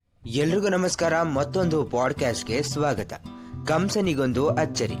ಎಲ್ರಿಗೂ ನಮಸ್ಕಾರ. ಮತ್ತೊಂದು ಪಾಡ್ಕಾಸ್ಟ್ಗೆ ಸ್ವಾಗತ. ಕಂಸನಿಗೊಂದು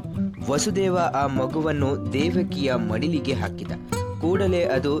ಅಚ್ಚರಿ. ವಸುದೇವ ಆ ಮಗುವನ್ನು ದೇವಕಿಯ ಮಡಿಲಿಗೆ ಹಾಕಿದ ಕೂಡಲೇ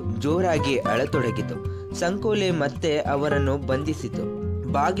ಅದು ಜೋರಾಗಿ ಅಳತೊಡಗಿತು. ಸಂಕೋಲೆ ಮತ್ತೆ ಅವರನ್ನು ಬಂಧಿಸಿತು.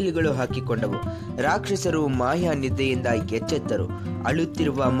 ಬಾಗಿಲುಗಳು ಹಾಕಿಕೊಂಡವು. ರಾಕ್ಷಸರು ಮಾಯಾ ನಿದ್ದೆಯಿಂದ ಎಚ್ಚೆತ್ತರು.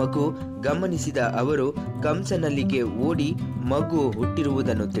 ಅಳುತ್ತಿರುವ ಮಗು ಗಮನಿಸಿದ ಅವರು ಕಂಸನಲ್ಲಿಗೆ ಓಡಿ ಮಗು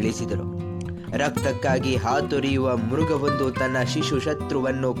ಹುಟ್ಟಿರುವುದನ್ನು ತಿಳಿಸಿದರು. ರಕ್ತಕ್ಕಾಗಿ ಹಾತೊರೆಯುವ ಮೃಗವೊಂದು ತನ್ನ ಶಿಶು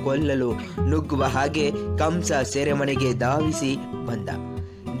ಶತ್ರುವನ್ನು ಕೊಲ್ಲಲು ನುಗ್ಗುವ ಹಾಗೆ ಕಂಸ ಸೆರೆಮನೆಗೆ ಧಾವಿಸಿ ಬಂದ.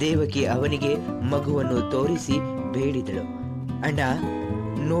 ದೇವಕಿ ಅವನಿಗೆ ಮಗುವನ್ನು ತೋರಿಸಿ ಬೇಡಿದಳು. ಅಣ್ಣ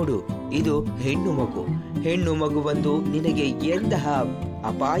ನೋಡು, ಇದು ಹೆಣ್ಣು ಮಗುವೊಂದು ನಿನಗೆ ಎಂತಹ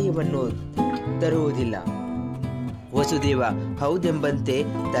ಅಪಾಯವನ್ನು ತರುವುದಿಲ್ಲ. ವಸುದೇವ ಹೌದೆಂಬಂತೆ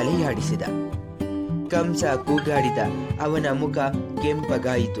ತಲೆಯಾಡಿಸಿದ. ಕಂಸ ಕೂಗಾಡಿದ. ಅವನ ಮುಖ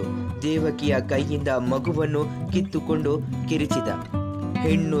ಕೆಂಪಗಾಯಿತು. ದೇವಕಿಯ ಕೈಯಿಂದ ಮಗುವನ್ನು ಕಿತ್ತುಕೊಂಡು ಕಿರಿಚಿದ.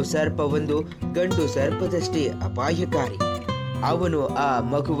 ಹೆಣ್ಣು ಸರ್ಪವೊಂದು ಗಂಡು ಸರ್ಪದಷ್ಟೇ ಅಪಾಯಕಾರಿ. ಅವನು ಆ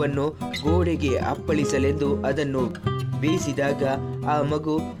ಮಗುವನ್ನು ಗೋಡೆಗೆ ಅಪ್ಪಳಿಸಲೆಂದು ಅದನ್ನು ಬೀಸಿದಾಗ ಆ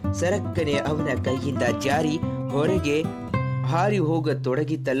ಮಗು ಸರಕ್ಕನೆ ಅವನ ಕೈಯಿಂದ ಜಾರಿ ಹೊರಗೆ ಹಾರಿ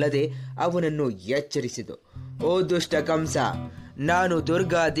ಹೋಗತೊಡಗಿತ್ತಲ್ಲದೆ ಅವನನ್ನು ಎಚ್ಚರಿಸಿತು. ಓ ದುಷ್ಟ ಕಂಸ, ನಾನು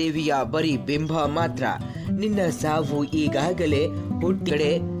ದುರ್ಗಾದೇವಿಯ ಬರೀ ಬಿಂಬ ಮಾತ್ರ. ನಿನ್ನ ಸಾವು ಈಗಾಗಲೇ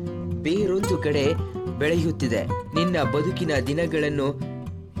ಹುಟ್ಟಿಕಡೆ ಬೇರೊಂದು ಕಡೆ ಬೆಳೆಯುತ್ತಿದೆ. ನಿನ್ನ ಬದುಕಿನ ದಿನಗಳನ್ನು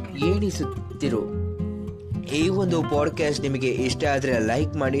ಎಣಿಸುತ್ತಿರು. ಈ ಒಂದು ಪಾಡ್ಕಾಸ್ಟ್ ನಿಮಗೆ ಇಷ್ಟ ಆದರೆ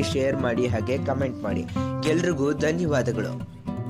ಲೈಕ್ ಮಾಡಿ, ಶೇರ್ ಮಾಡಿ, ಹಾಗೆ ಕಮೆಂಟ್ ಮಾಡಿ. ಎಲ್ರಿಗೂ ಧನ್ಯವಾದಗಳು.